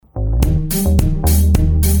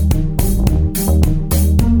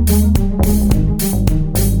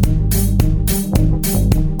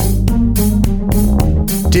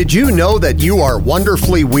Did you know that you are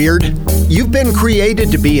wonderfully weird? You've been created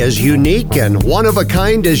to be as unique and one of a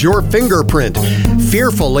kind as your fingerprint,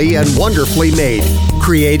 fearfully and wonderfully made,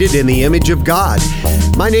 created in the image of God.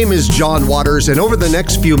 My name is John Waters, and over the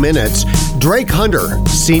next few minutes, Drake Hunter,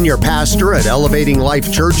 senior pastor at Elevating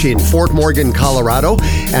Life Church in Fort Morgan, Colorado,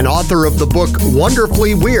 and author of the book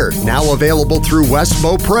Wonderfully Weird, now available through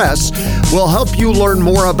Westbow Press, will help you learn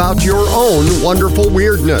more about your own wonderful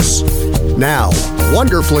weirdness. Now,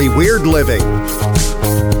 Wonderfully Weird Living.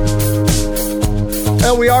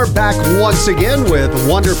 And we are back once again with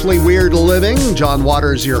Wonderfully Weird Living. John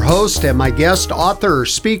Waters, your host, and my guest, author,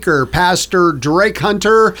 speaker, pastor, Drake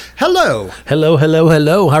Hunter. Hello. Hello.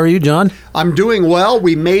 How are you, John? I'm doing well.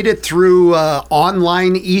 We made it through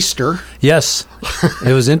online Easter. Yes,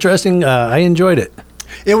 it was interesting. I enjoyed it.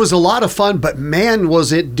 It was a lot of fun, but man,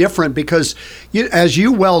 was it different because, as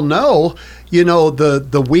you well know,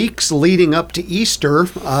 the weeks leading up to Easter,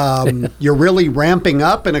 you're really ramping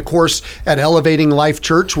up. And of course, at Elevating Life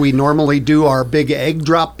Church, we normally do our big egg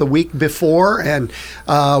drop the week before. And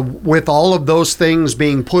with all of those things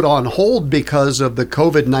being put on hold because of the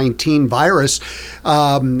COVID-19 virus,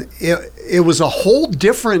 it was a whole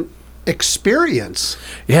different experience.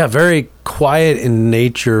 Yeah, very quiet in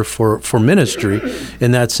nature for ministry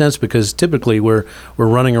in that sense, because typically we're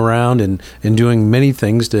running around and doing many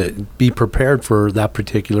things to be prepared for that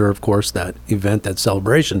particular, of course, that event, that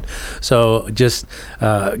celebration. So just,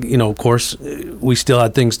 of course, we still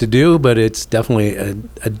had things to do, but it's definitely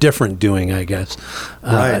a different doing, I guess.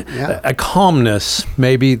 Right. Yeah. A calmness,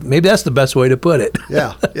 maybe that's the best way to put it.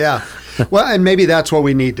 Yeah. Well, and maybe that's what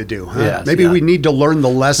we need to do. Huh? Yes, maybe we need to learn the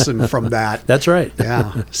lesson from that. That's right.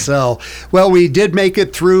 Yeah. So, well, we did make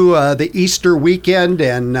it through the Easter weekend,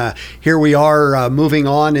 and here we are moving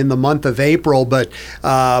on in the month of April. But,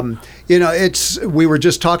 we were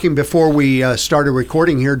just talking before we started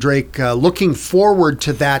recording here, Drake, looking forward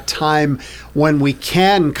to that time when we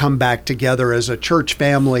can come back together as a church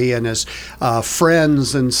family and as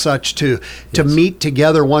friends and such to meet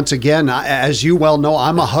together once again. As you well know,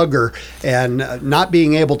 I'm a hugger, and not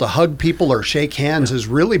being able to hug people or shake hands has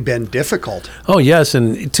really been difficult. Oh, yes,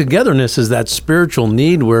 and togetherness is that spiritual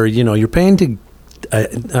need where, you're paying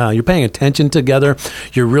attention together.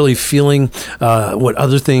 You're really feeling what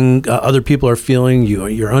other people are feeling.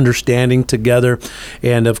 You're understanding together,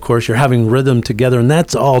 and of course, you're having rhythm together, and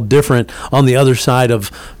that's all different on the other side of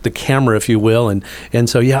the camera, if you will. And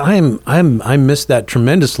so, yeah, I miss that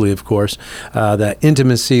tremendously. Of course, that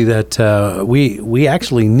intimacy that we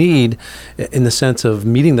actually need in the sense of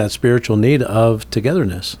meeting that spiritual need of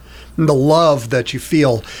togetherness. The love that you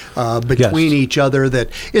feel between each other that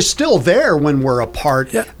is still there when we're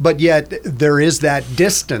apart, but yet there is that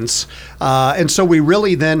distance. And so we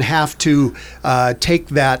really then have to take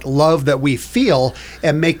that love that we feel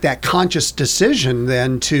and make that conscious decision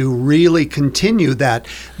then to really continue that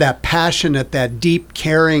passionate, that deep,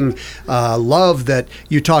 caring love that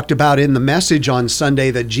you talked about in the message on Sunday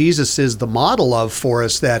that Jesus is the model of for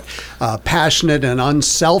us, that passionate and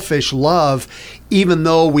unselfish love, even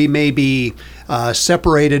though we may be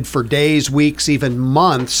separated for days, weeks, even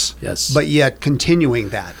months, but yet continuing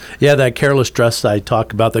that. Yeah, that careless trust I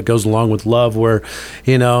talk about that goes along with love where,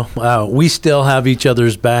 we still have each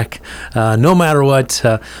other's back no matter what.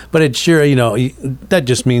 But it's sure, that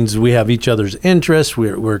just means we have each other's interests.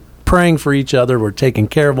 We're praying for each other. We're taking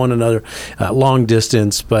care of one another long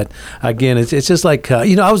distance. But again, it's just like,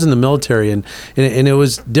 I was in the military and it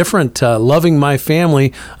was different loving my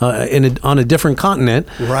family on a different continent.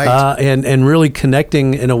 Right. And really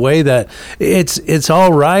connecting in a way that it's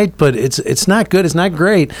all right, but it's not good. It's not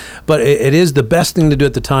great, but it is the best thing to do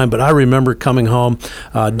at the time. But I remember coming home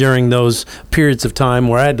during those periods of time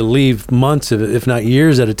where I had to leave months, if not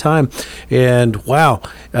years at a time. And wow,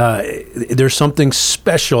 there's something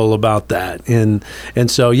special about that. And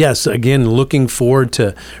so, yes, again, looking forward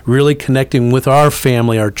to really connecting with our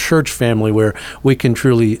family, our church family, where we can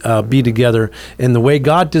truly be together in the way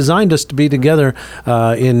God designed us to be together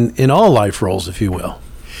in all life roles, if you will.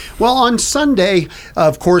 Well, on Sunday,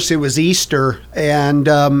 of course, it was Easter, and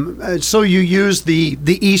so you used the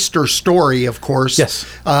Easter story, of course,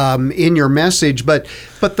 in your message. But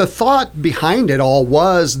the thought behind it all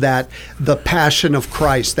was that the passion of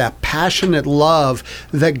Christ, that passionate love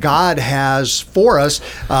that God has for us,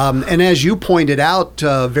 and as you pointed out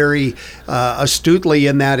very astutely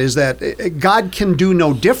in that, is that God can do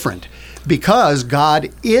no different because God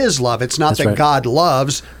is love. It's not that God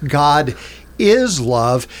loves, God is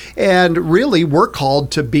love, and really we're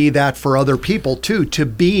called to be that for other people too, to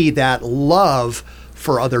be that love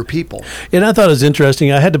for other people. And I thought it was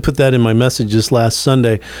interesting. I had to put that in my message this last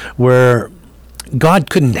Sunday, where God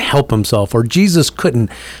couldn't help himself, or Jesus couldn't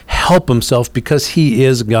help himself because he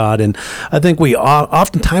is God. And I think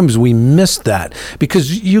oftentimes we miss that,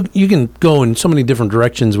 because you can go in so many different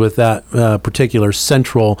directions with that particular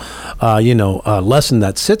central lesson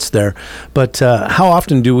that sits there. But how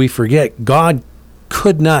often do we forget God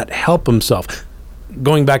could not help himself?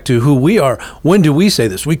 Going back to who we are, when do we say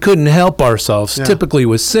this? We couldn't help ourselves. Yeah. Typically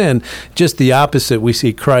with sin, just the opposite. We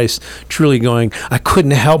see Christ truly going, I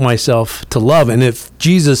couldn't help myself to love. And if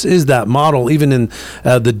Jesus is that model, even in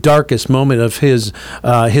the darkest moment of his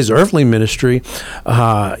earthly ministry,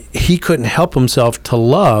 he couldn't help himself to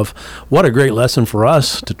love. What a great lesson for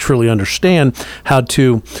us to truly understand how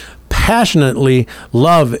to passionately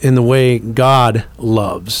love in the way God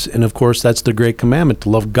loves. And of course, that's the great commandment, to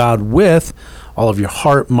love God with all of your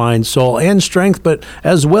heart, mind, soul, and strength, but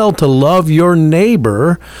as well to love your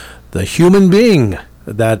neighbor, the human being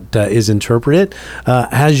that is interpreted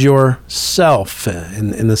as yourself.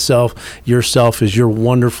 In the self, yourself is you're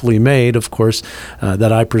wonderfully made, of course,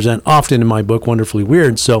 that I present often in my book, Wonderfully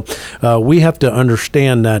Weird. So we have to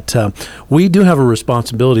understand that we do have a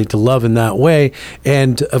responsibility to love in that way.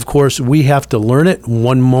 And of course, we have to learn it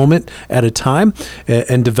one moment at a time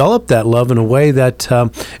and develop that love in a way that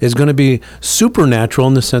is going to be supernatural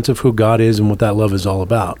in the sense of who God is and what that love is all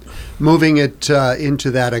about. Moving it into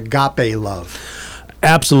that agape love.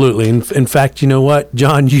 Absolutely. In fact, you know what,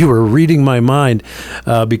 John, you were reading my mind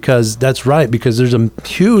because that's right, because there's a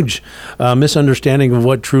huge misunderstanding of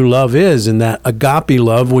what true love is, and that agape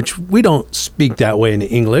love, which we don't speak that way in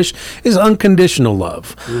English, is unconditional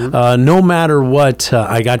love. Mm-hmm. No matter what,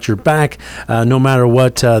 I got your back, no matter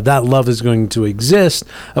what, that love is going to exist,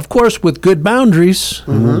 of course, with good boundaries.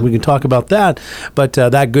 Mm-hmm. We can talk about that, but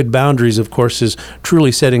that good boundaries, of course, is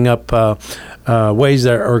truly setting up ways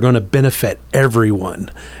that are going to benefit everyone.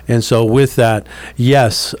 And so with that,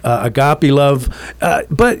 yes, agape love.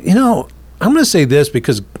 But, I'm going to say this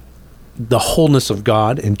because the wholeness of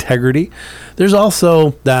God, integrity, there's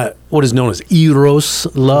also that what is known as eros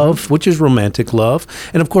love, which is romantic love.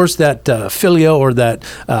 And of course that phileo, or that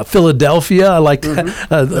Philadelphia, I like that.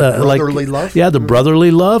 The brotherly love. Yeah, the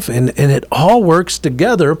brotherly love. And it all works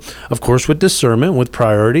together, of course, with discernment, with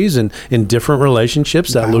priorities, and in different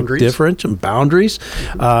relationships that look different, and boundaries.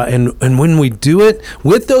 And when we do it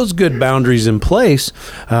with those good boundaries in place,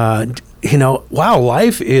 wow,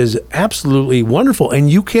 life is absolutely wonderful. And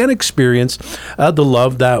you can experience the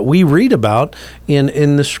love that we read about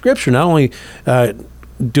in the Scripture. Not only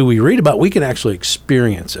do we read about, we can actually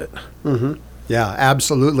experience it. Mm-hmm. Yeah,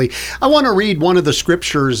 absolutely. I want to read one of the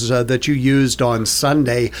scriptures that you used on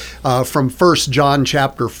Sunday from 1 John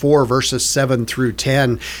chapter 4, verses 7 through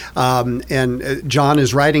 10. And John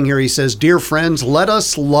is writing here. He says, "Dear friends, let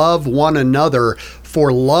us love one another,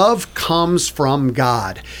 for love comes from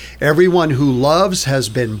God. Everyone who loves has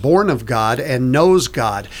been born of God and knows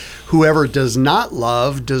God. Whoever does not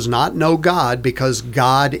love does not know God, because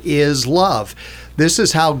God is love. This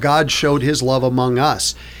is how God showed his love among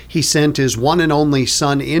us. He sent his one and only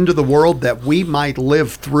Son into the world that we might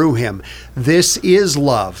live through him. This is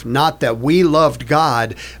love, not that we loved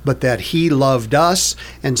God, but that he loved us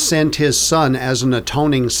and sent his Son as an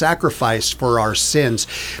atoning sacrifice for our sins."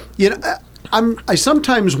 I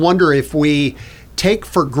sometimes wonder if we take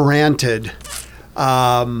for granted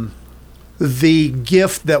the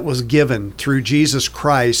gift that was given through Jesus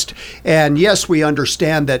Christ. And yes, we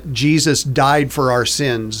understand that Jesus died for our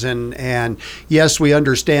sins. And yes, we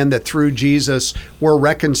understand that through Jesus, we're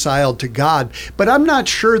reconciled to God. But I'm not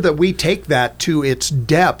sure that we take that to its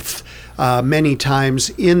depth many times,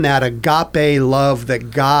 in that agape love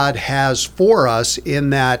that God has for us, in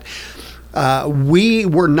that we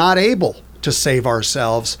were not able to save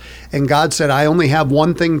ourselves. And God said, I only have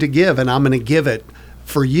one thing to give, and I'm going to give it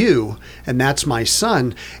for you, and that's my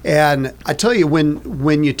Son. And I tell you,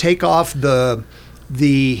 when you take off the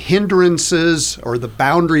hindrances or the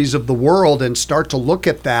boundaries of the world and start to look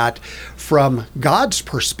at that from God's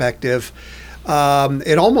perspective,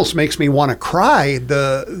 it almost makes me want to cry.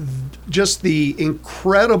 Just the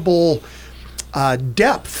incredible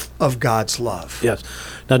depth of God's love. Yes.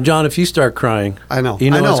 Now, John, if you start crying, I know.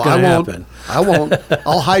 What's going to happen. I won't.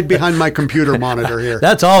 I'll hide behind my computer monitor here.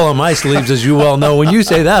 That's all on my sleeves, as you well know. When you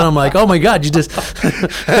say that, I'm like, oh my God, you just...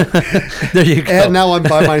 There you go. And now I'm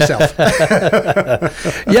by myself.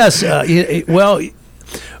 Yes.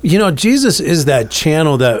 Jesus is that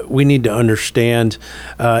channel that we need to understand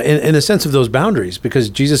in the sense of those boundaries, because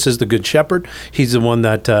Jesus is the good shepherd. He's the one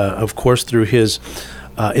that, of course, through his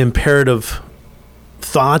imperative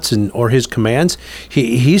thoughts or his commands.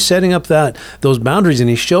 He's setting up those boundaries, and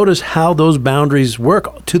he showed us how those boundaries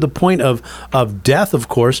work to the point of death, of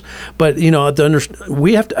course. But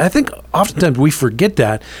we have to. I think oftentimes we forget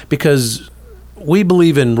that because we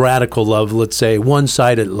believe in radical love, let's say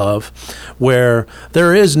one-sided love, where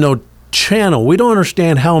there is no channel. We don't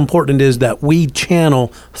understand how important it is that we channel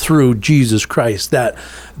through Jesus Christ, that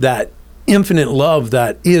infinite love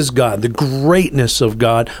that is God, the greatness of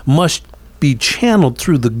God must be channeled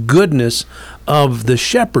through the goodness of the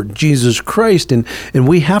shepherd, Jesus Christ. And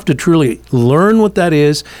we have to truly learn what that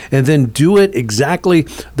is and then do it exactly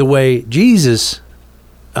the way Jesus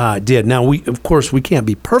did. Now, of course, we can't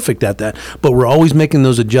be perfect at that, but we're always making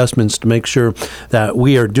those adjustments to make sure that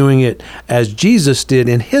we are doing it as Jesus did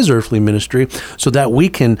in his earthly ministry, so that we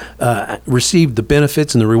can receive the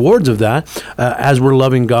benefits and the rewards of that as we're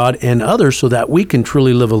loving God and others, so that we can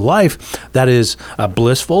truly live a life that is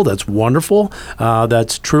blissful, that's wonderful,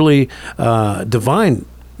 that's truly divine,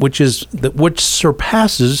 which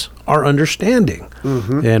surpasses our understanding.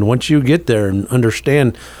 Mm-hmm. And once you get there and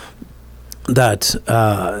understand that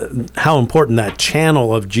how important that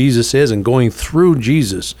channel of Jesus is and going through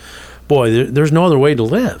Jesus, boy, there's no other way to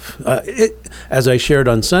live. As I shared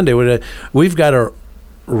on Sunday, we've got to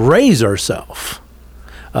raise ourselves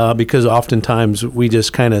because oftentimes we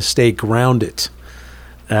just kind of stay grounded.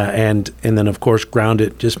 And then, of course,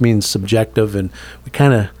 grounded just means subjective, and we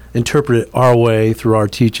kind of interpret it our way through our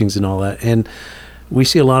teachings and all that. And we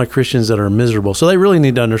see a lot of Christians that are miserable. So they really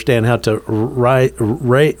need to understand how to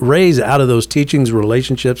raise out of those teachings,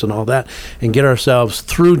 relationships, and all that, and get ourselves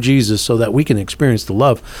through Jesus so that we can experience the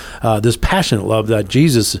love, this passionate love that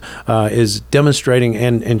Jesus is demonstrating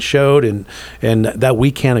and showed and that we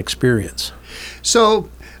can experience. So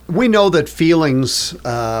we know that feelings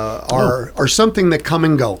are something that come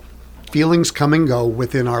and go. Feelings come and go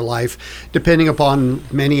within our life, depending upon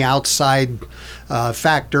many outside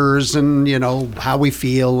factors and, how we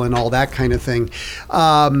feel and all that kind of thing.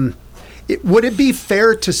 Would it be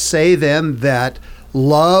fair to say then that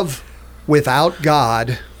love without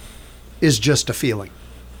God is just a feeling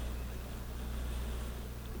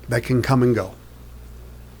that can come and go?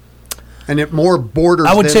 And it more borders.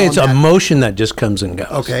 I would say it's emotion that just comes and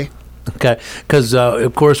goes. Okay. Because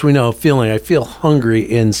of course we know feeling. I feel hungry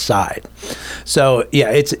inside. So yeah,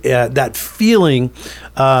 it's that feeling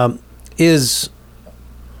is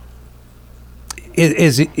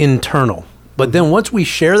internal. But then once we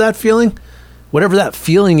share that feeling, whatever that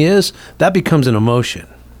feeling is, that becomes an emotion.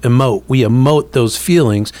 We emote those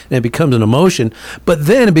feelings, and it becomes an emotion. But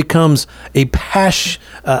then it becomes a passion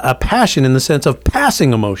in the sense of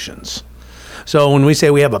passing emotions. So when we say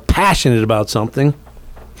we have a passionate about something,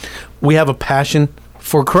 we have a passion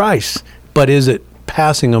for Christ, but is it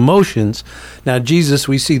passing emotions? Now, Jesus,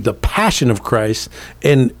 we see the passion of Christ,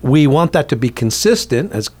 and we want that to be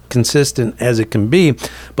consistent as it can be,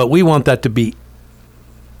 but we want that to be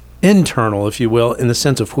internal, if you will, in the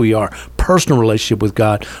sense of who we are, personal relationship with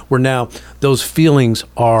God, where now those feelings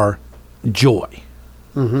are joy,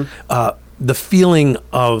 the feeling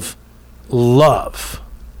of love.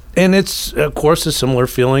 And it's, of course, a similar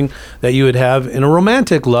feeling that you would have in a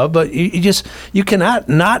romantic love, but you cannot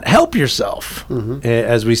not help yourself,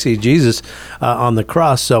 as we see Jesus on the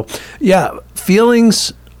cross. So, yeah,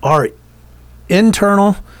 feelings are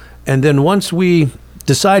internal, and then once we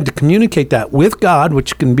decide to communicate that with God,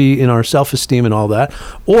 which can be in our self-esteem and all that,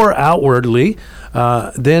 or outwardly,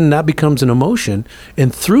 then that becomes an emotion,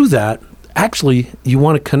 and through that, actually, you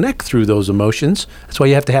want to connect through those emotions. That's why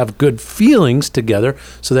you have to have good feelings together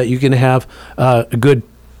so that you can have good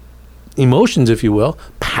emotions, if you will,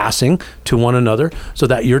 passing to one another so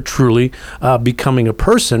that you're truly becoming a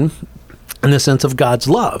person in the sense of God's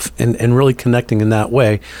love and really connecting in that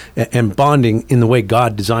way and bonding in the way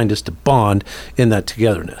God designed us to bond in that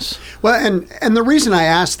togetherness. Well, and the reason I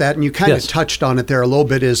asked that, and you kind of touched on it there a little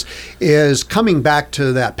bit, is coming back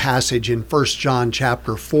to that passage in 1 John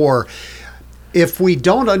chapter 4. If we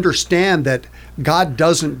don't understand that God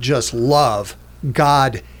doesn't just love,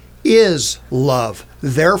 God is love.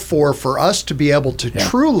 Therefore, for us to be able to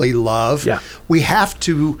truly love, we have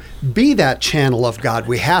to be that channel of God.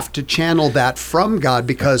 We have to channel that from God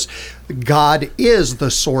because God is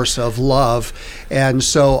the source of love. And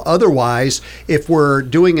so otherwise, if we're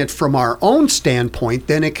doing it from our own standpoint,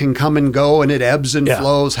 then it can come and go and it ebbs and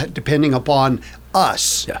flows depending upon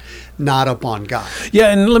us. Not upon God.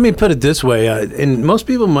 Yeah, and let me put it this way, and most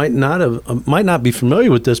people might not be familiar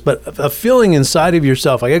with this, but a feeling inside of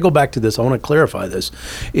yourself, I got to go back to this, I want to clarify this,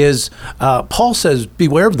 is Paul says,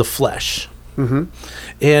 beware of the flesh.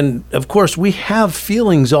 And of course, we have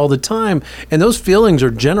feelings all the time, and those feelings are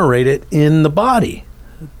generated in the body.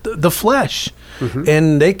 the flesh,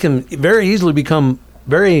 and they can very easily become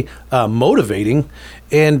very motivating,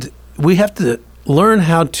 and we have to learn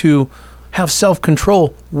how to have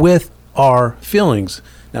self-control with our feelings.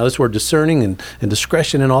 Now, that's where discerning and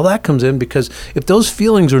discretion and all that comes in, because if those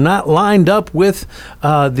feelings are not lined up with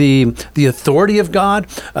the authority of God,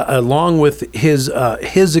 along with His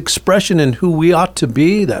expression and who we ought to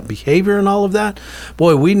be, that behavior and all of that,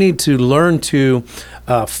 boy, we need to learn to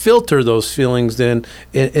filter those feelings then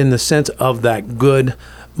in the sense of that good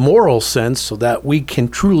moral sense, so that we can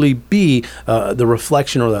truly be the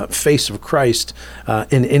reflection or the face of Christ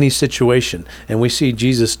in any situation. And we see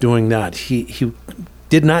Jesus doing that. He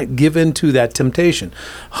did not give in to that temptation.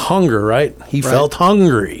 Hunger, right? He felt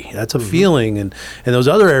hungry. That's a feeling, and those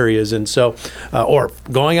other areas. And so, or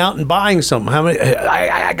going out and buying something. How many?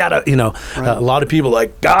 I gotta, a lot of people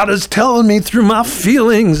like, God is telling me through my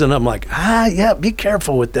feelings, and I'm like, yeah, be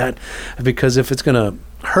careful with that, because if it's gonna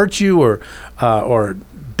hurt you or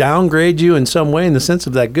downgrade you in some way in the sense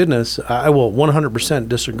of that goodness, I will 100%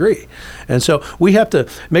 disagree. And so we have to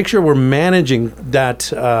make sure we're managing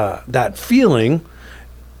that feeling.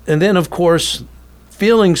 And then, of course,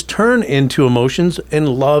 feelings turn into emotions, and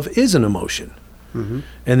love is an emotion. And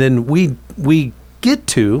then we get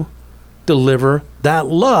to deliver that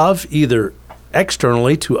love either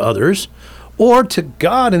externally to others or to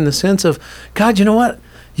God, in the sense of, God, you know what?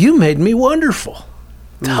 You made me wonderful.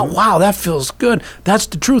 Oh, wow, that feels good. That's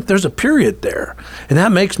the truth. There's a period there. And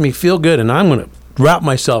that makes me feel good. And I'm going to wrap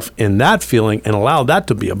myself in that feeling and allow that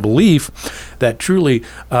to be a belief that truly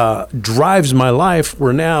drives my life,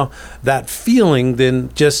 where now that feeling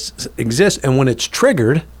then just exists. And when it's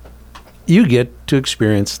triggered, you get to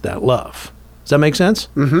experience that love. Does that make sense?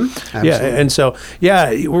 Absolutely. Yeah, and so,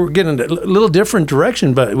 we're getting a little different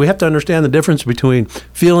direction, but we have to understand the difference between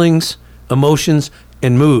feelings, emotions,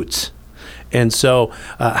 and moods. And so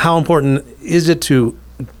how important is it to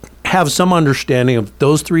have some understanding of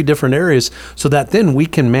those three different areas, so that then we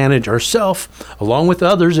can manage ourselves along with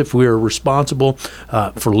others, if we are responsible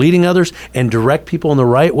for leading others, and direct people in the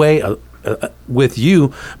right way with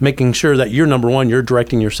you, making sure that you're number one, you're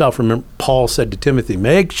directing yourself. Remember, Paul said to Timothy,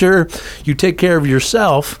 make sure you take care of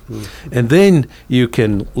yourself, and then you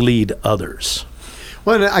can lead others.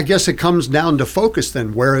 Well, I guess it comes down to focus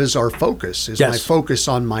then. Where is our focus? Is my focus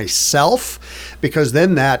on myself? Because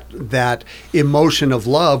then that emotion of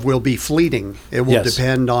love will be fleeting. It will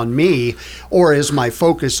depend on me. Or is my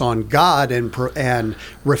focus on God and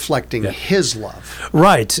reflecting His love?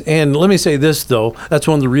 Right. And let me say this, though. That's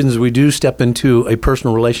one of the reasons we do step into a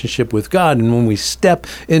personal relationship with God. And when we step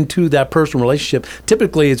into that personal relationship,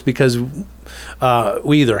 typically it's because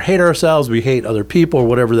we either hate ourselves, we hate other people, or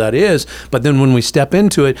whatever that is. But then when we step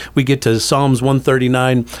into it, we get to Psalms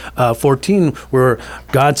 139:14, where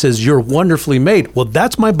God says, you're wonderfully made. Well,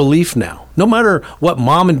 that's my belief now. No matter what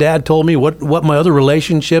mom and dad told me, what my other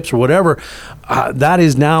relationships or whatever, that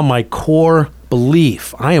is now my core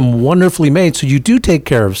belief. I am wonderfully made. So you do take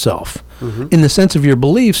care of self in the sense of your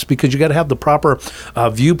beliefs, because you got to have the proper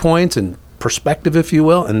viewpoints and perspective, if you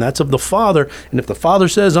will, and that's of the Father. And if the Father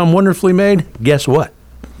says I'm wonderfully made, guess what?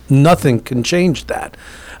 Nothing can change that.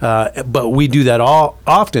 But we do that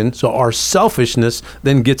often, so our selfishness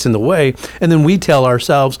then gets in the way, and then we tell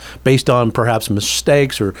ourselves, based on perhaps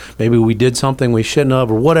mistakes, or maybe we did something we shouldn't have,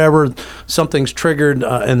 or whatever, something's triggered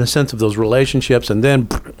in the sense of those relationships, and then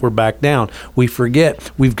we're back down. We forget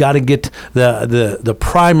we've got to get the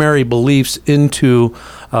primary beliefs into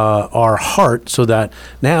our heart, so that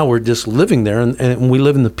now we're just living there, and we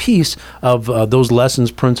live in the peace of those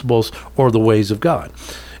lessons, principles, or the ways of God.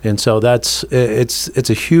 And so it's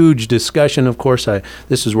a huge discussion. Of course,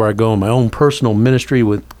 this is where I go in my own personal ministry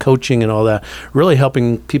with coaching and all that, really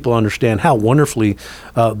helping people understand how wonderful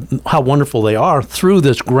they are through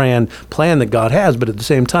this grand plan that God has, but at the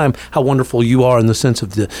same time, how wonderful you are in the sense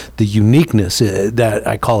of the uniqueness that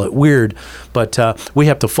I call it weird. But we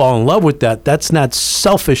have to fall in love with that. That's not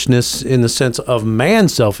selfishness in the sense of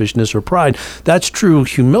man's selfishness or pride. That's true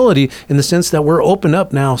humility in the sense that we're open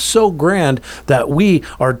up now so grand that we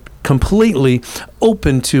are completely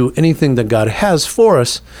open to anything that God has for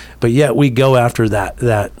us, but yet we go after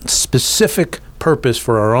that specific purpose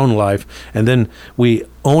for our own life, and then we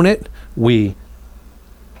own it, we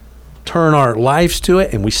turn our lives to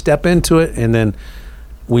it, and we step into it, and then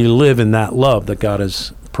we live in that love that God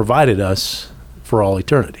has provided us for all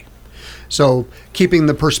eternity. So keeping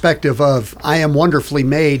the perspective of, I am wonderfully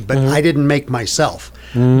made, but I didn't make myself.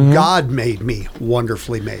 God made me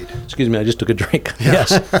wonderfully made. Excuse me, I just took a drink.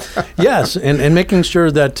 Yes, and making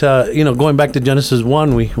sure that, going back to Genesis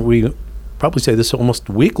 1, we probably say this almost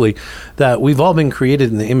weekly, that we've all been created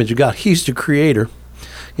in the image of God. He's the creator.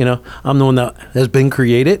 I'm the one that has been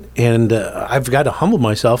created, and I've got to humble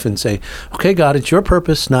myself and say, okay, God, it's your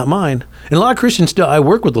purpose, not mine. And a lot of Christians still, I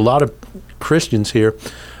work with a lot of Christians here,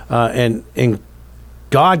 and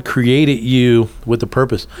God created you with a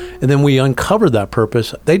purpose, and then we uncover that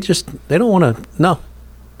purpose. They don't want to, no,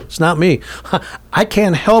 it's not me. I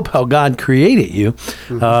can't help how God created you.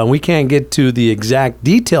 We can't get to the exact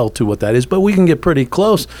detail to what that is, but we can get pretty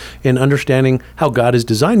close in understanding how God has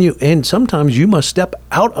designed you, and sometimes you must step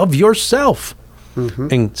out of yourself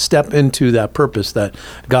and step into that purpose that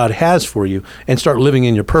God has for you and start living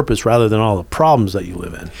in your purpose rather than all the problems that you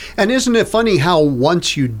live in. And isn't it funny how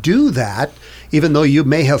once you do that, even though you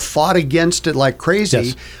may have fought against it like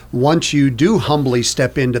crazy, once you do humbly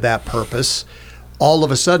step into that purpose, all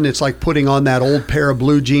of a sudden it's like putting on that old pair of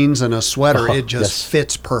blue jeans and a sweater. It just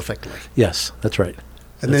fits perfectly. Yes, that's right.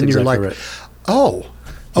 And then you're like,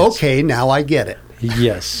 okay, now I get it.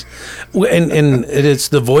 Yes. And it's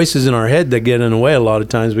the voices in our head that get in the way a lot of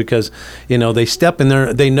times because, they step in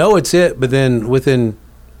there, they know it's it, but then within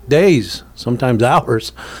days, sometimes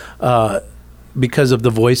hours, because of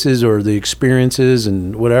the voices or the experiences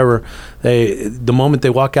and whatever, the moment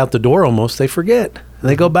they walk out the door almost, they forget. And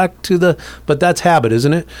they go back to but that's habit,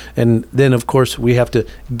 isn't it? And then, of course, we have to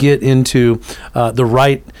get into the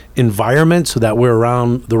right environment so that we're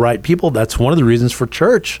around the right people. That's one of the reasons for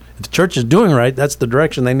church. If the church is doing right, that's the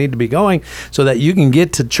direction they need to be going so that you can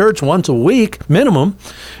get to church once a week, minimum,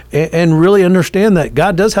 and really understand that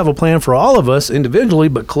God does have a plan for all of us individually,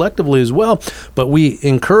 but collectively as well. But we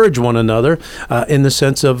encourage one another in the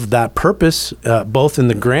sense of that purpose, both in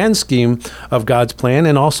the grand scheme of God's plan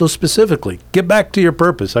and also specifically. Get back to your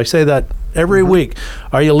purpose. I say that every week.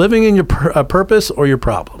 Are you living in your purpose or your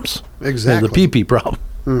problems? Exactly. The PP problem.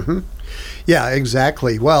 Yeah,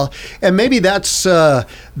 exactly. Well, and maybe that's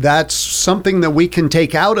something that we can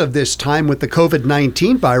take out of this time with the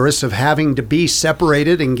COVID-19 virus of having to be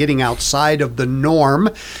separated and getting outside of the norm,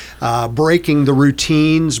 breaking the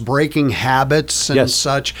routines, breaking habits and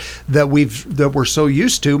such that we're so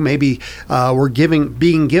used to. Maybe we're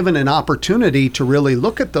being given an opportunity to really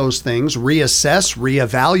look at those things, reassess,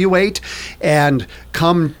 reevaluate, and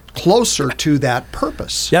come closer to that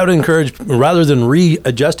purpose. Yeah, I would encourage, rather than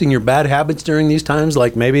readjusting your bad habits during these times,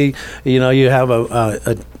 like maybe you have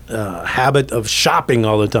a habit of shopping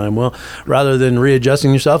all the time. Well, rather than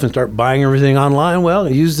readjusting yourself and start buying everything online,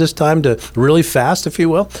 well, use this time to really fast, if you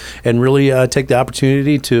will, and really take the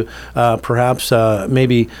opportunity to perhaps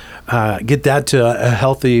maybe get that to a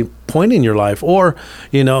healthy point in your life. Or,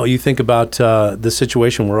 you think about the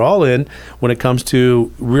situation we're all in when it comes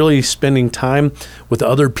to really spending time with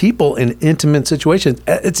other people in intimate situations.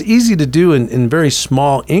 It's easy to do in very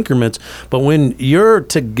small increments, but when you're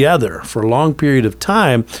together for a long period of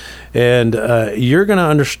time, and you're going to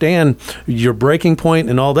understand your breaking point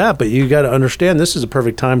and all that, but you got to understand this is a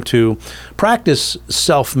perfect time to practice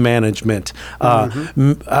self-management.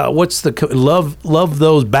 What's the love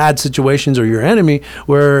those bad situations or your enemy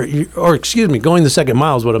going the second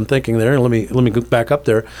mile is what I'm thinking there. Let me go back up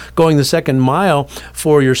there. Going the second mile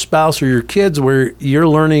for your spouse or your kids, where you're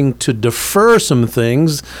learning to defer some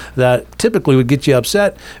things that typically would get you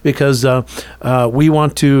upset because we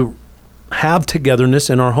want to have togetherness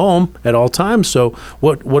in our home at all times. So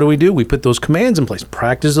what do? We put those commands in place.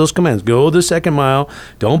 Practice those commands. Go the second mile.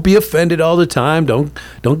 Don't be offended all the time. Don't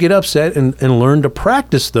get upset, and learn to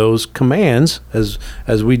practice those commands as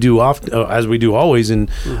we do often, as we do always in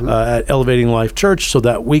at Elevating Life Church, so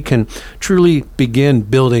that we can truly begin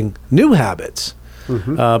building new habits.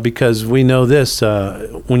 Because we know this,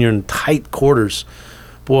 when you're in tight quarters,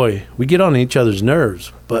 boy, we get on each other's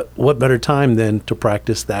nerves. But what better time than to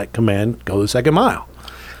practice that command, go the second mile?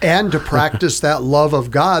 And to practice that love of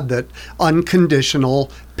God, that unconditional,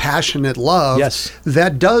 passionate love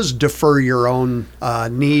that does defer your own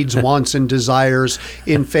needs, wants, and desires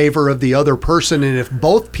in favor of the other person. And if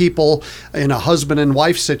both people in a husband and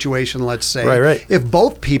wife situation, let's say, if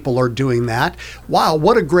both people are doing that, wow,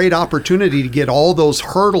 what a great opportunity to get all those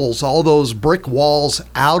hurdles, all those brick walls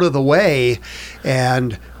out of the way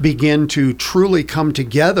and begin to truly come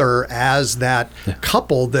together as that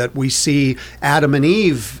couple that we see Adam and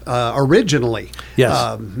Eve originally,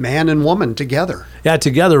 man and woman together. Yeah,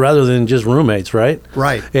 together rather than just roommates, right?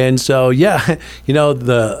 Right. And so,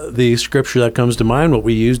 the scripture that comes to mind, what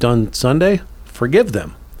we used on Sunday, forgive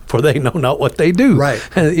them. for they know not what they do. Right.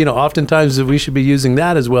 Oftentimes we should be using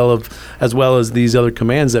that as well as these other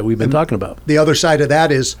commands that we've been talking about. The other side of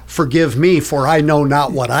that is, forgive me, for I know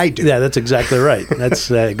not what I do. Yeah, that's exactly right.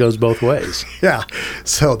 That's it goes both ways. Yeah.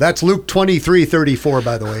 So that's Luke 23:34,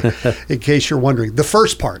 by the way, in case you're wondering. The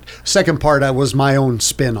first part. Second part, was my own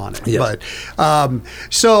spin on it. Yes. But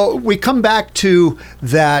so we come back to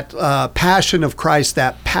that passion of Christ,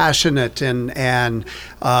 that passionate and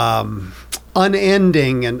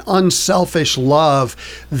unending and unselfish love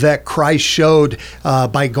that Christ showed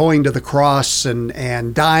by going to the cross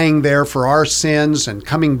and dying there for our sins and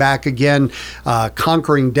coming back again,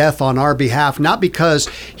 conquering death on our behalf, not because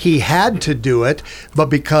he had to do it, but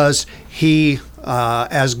because he,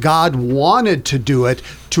 as God wanted to do it,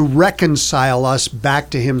 to reconcile us back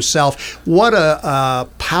to himself. What a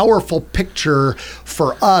powerful picture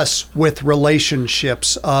for us with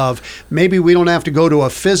relationships of maybe we don't have to go to a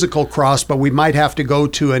physical cross, but we might have to go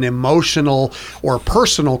to an emotional or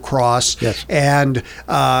personal cross. Yes. And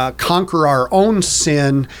conquer our own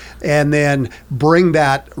sin and then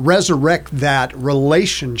resurrect that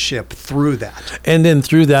relationship through that. And then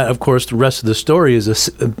through that, of course, the rest of the story is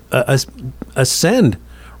ascend.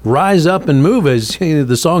 Rise up and move, as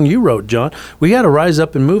the song you wrote, John. We got to rise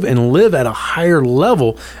up and move and live at a higher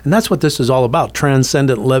level, and that's what this is all about: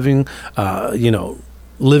 transcendent living.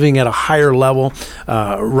 Living at a higher level,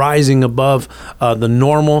 rising above the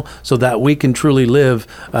normal, so that we can truly live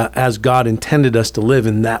as God intended us to live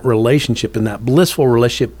in that relationship, in that blissful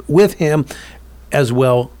relationship with Him, as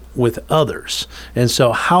well with others. And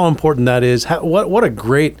so, how important that is! What a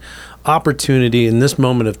great opportunity in this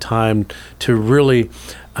moment of time to really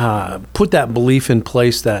put that belief in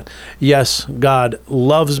place that, yes, God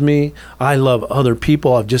loves me. I love other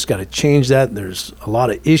people. I've just got to change that. There's a lot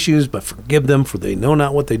of issues, but forgive them, for they know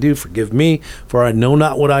not what they do. Forgive me, for I know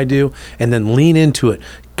not what I do. And then lean into it.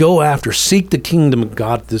 Go after, seek the kingdom of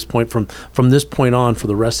God at this point, from this point on for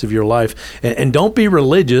the rest of your life. And don't be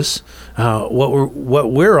religious.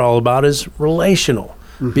 What we're all about is relational.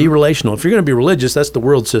 Mm-hmm. Be relational. If you're going to be religious, that's the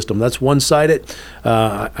world system. That's one-sided.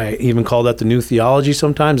 I even call that the new theology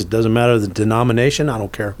sometimes. It doesn't matter the denomination. I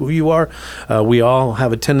don't care who you are. We all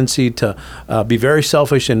have a tendency to be very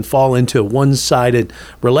selfish and fall into one-sided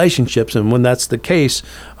relationships. And when that's the case,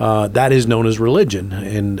 that is known as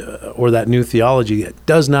religion or that new theology. It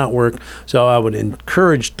does not work. So I would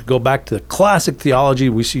encourage to go back to the classic theology.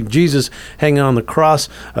 We see Jesus hanging on the cross.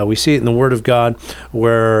 We see it in the Word of God,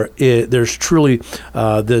 where there's truly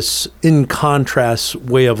this in contrast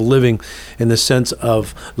way of living, in the sense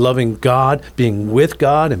of loving God, being with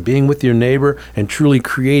God, and being with your neighbor, and truly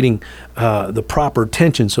creating the proper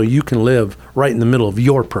tension so you can live right in the middle of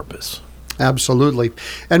your purpose. Absolutely.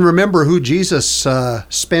 And remember who Jesus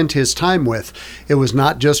spent his time with. It was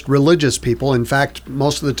not just religious people. In fact,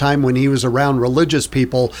 most of the time when he was around religious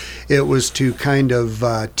people, it was to kind of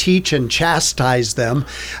teach and chastise them.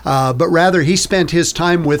 But rather, he spent his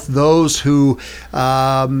time with those who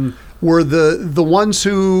were the ones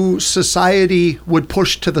who society would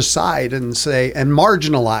push to the side and say and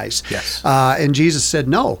marginalize. Yes. And Jesus said,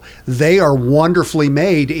 no, they are wonderfully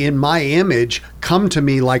made in my image. Come to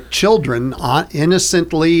me like children,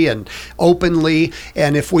 innocently and openly.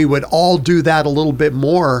 And if we would all do that a little bit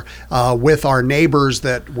more with our neighbors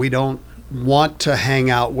that we don't want to hang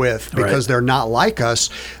out with because they're not like us,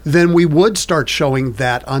 then we would start showing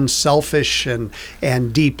that unselfish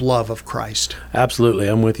and deep love of Christ. Absolutely.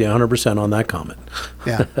 I'm with you 100% on that comment.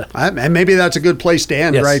 Yeah. And maybe that's a good place to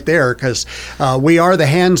end right there, because we are the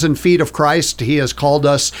hands and feet of Christ. He has called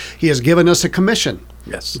us. He has given us a commission.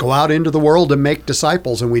 Yes. Go out into the world and make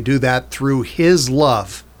disciples, and we do that through His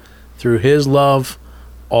love. Through His love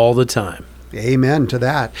all the time. Amen to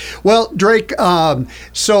that. Well, Drake,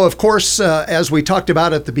 so of course, as we talked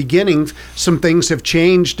about at the beginning, some things have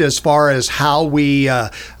changed as far as how we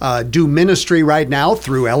do ministry right now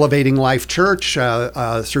through Elevating Life Church,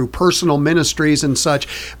 through personal ministries and such.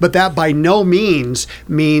 But that by no means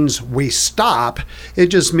we stop. It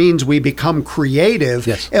just means we become creative.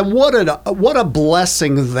 Yes. And what a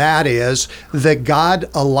blessing that is, that God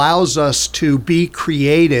allows us to be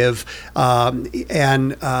creative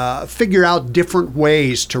and figure out different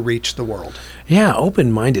ways to reach the world. Yeah,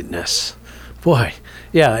 open-mindedness. Boy,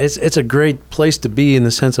 yeah, it's a great place to be, in the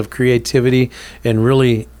sense of creativity and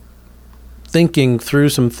really thinking through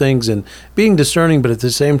some things and being discerning, but at the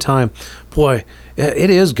same time, boy, it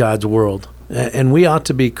is God's world. and we ought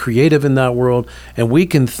to be creative in that world, and we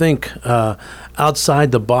can think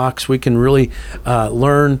outside the box. We can really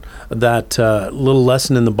learn that little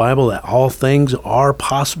lesson in the Bible that all things are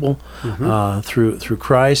possible through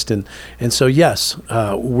Christ, and so yes,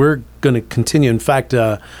 we're going to continue. In fact,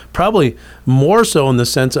 probably more so in the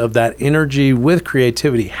sense of that energy with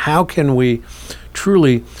creativity. How can we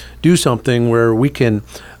truly do something where we can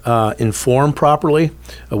inform properly,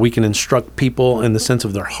 we can instruct people in the sense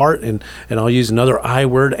of their heart, and I'll use another I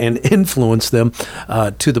word, and influence them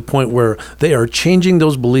to the point where they are changing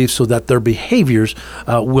those beliefs so that their behaviors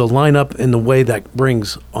will line up in the way that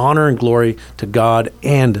brings honor and glory to God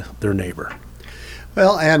and their neighbor.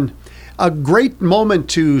 Well, and a great moment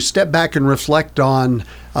to step back and reflect on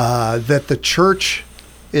that the church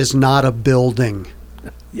is not a building.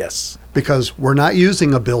 Yes. Because we're not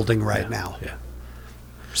using a building right now. Yeah.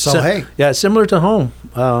 So hey. Yeah, similar to home.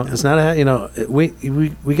 It's not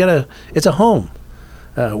we gotta, it's a home.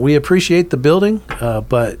 We appreciate the building,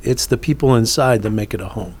 but it's the people inside that make it a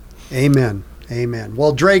home. Amen. Amen.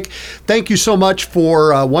 Well, Drake, thank you so much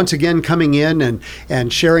for once again coming in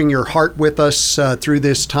and sharing your heart with us through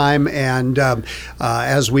this time. And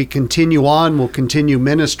as we continue on, we'll continue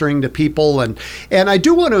ministering to people. And I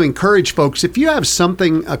do want to encourage folks, if you have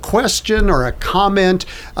something, a question or a comment,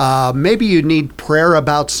 maybe you need prayer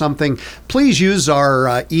about something, please use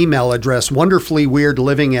our email address,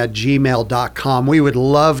 wonderfullyweirdliving@gmail.com. We would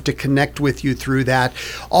love to connect with you through that.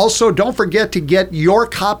 Also, don't forget to get your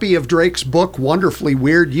copy of Drake's book, Wonderfully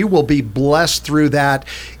Weird. You will be blessed through that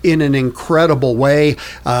in an incredible way.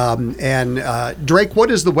 Drake,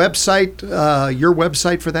 what is the website, your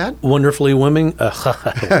website for that? Wonderfully Women.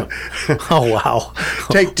 Oh, wow.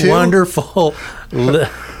 Take two. Wonderfully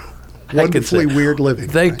Weird Living.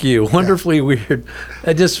 Thank you. Wonderfully Weird.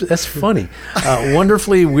 That's funny.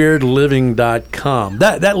 Wonderfullyweirdliving.com.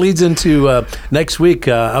 That leads into next week.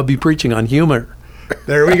 I'll be preaching on humor.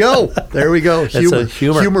 There we go. There we go.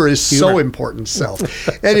 Humor is so important. So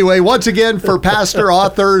anyway, once again, for pastor,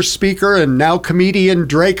 author, speaker, and now comedian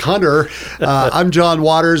Drake Hunter, I'm John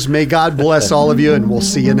Waters. May God bless all of you, and we'll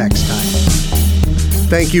see you next time.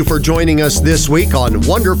 Thank you for joining us this week on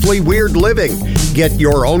Wonderfully Weird Living. Get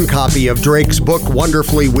your own copy of Drake's book,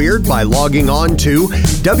 Wonderfully Weird, by logging on to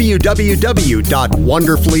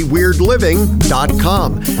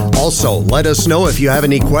www.wonderfullyweirdliving.com. Also, let us know if you have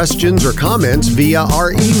any questions or comments via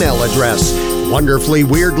our email address,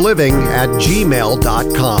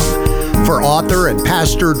 wonderfullyweirdliving@gmail.com. For author and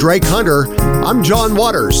pastor Drake Hunter, I'm John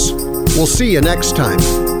Waters. We'll see you next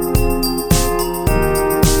time.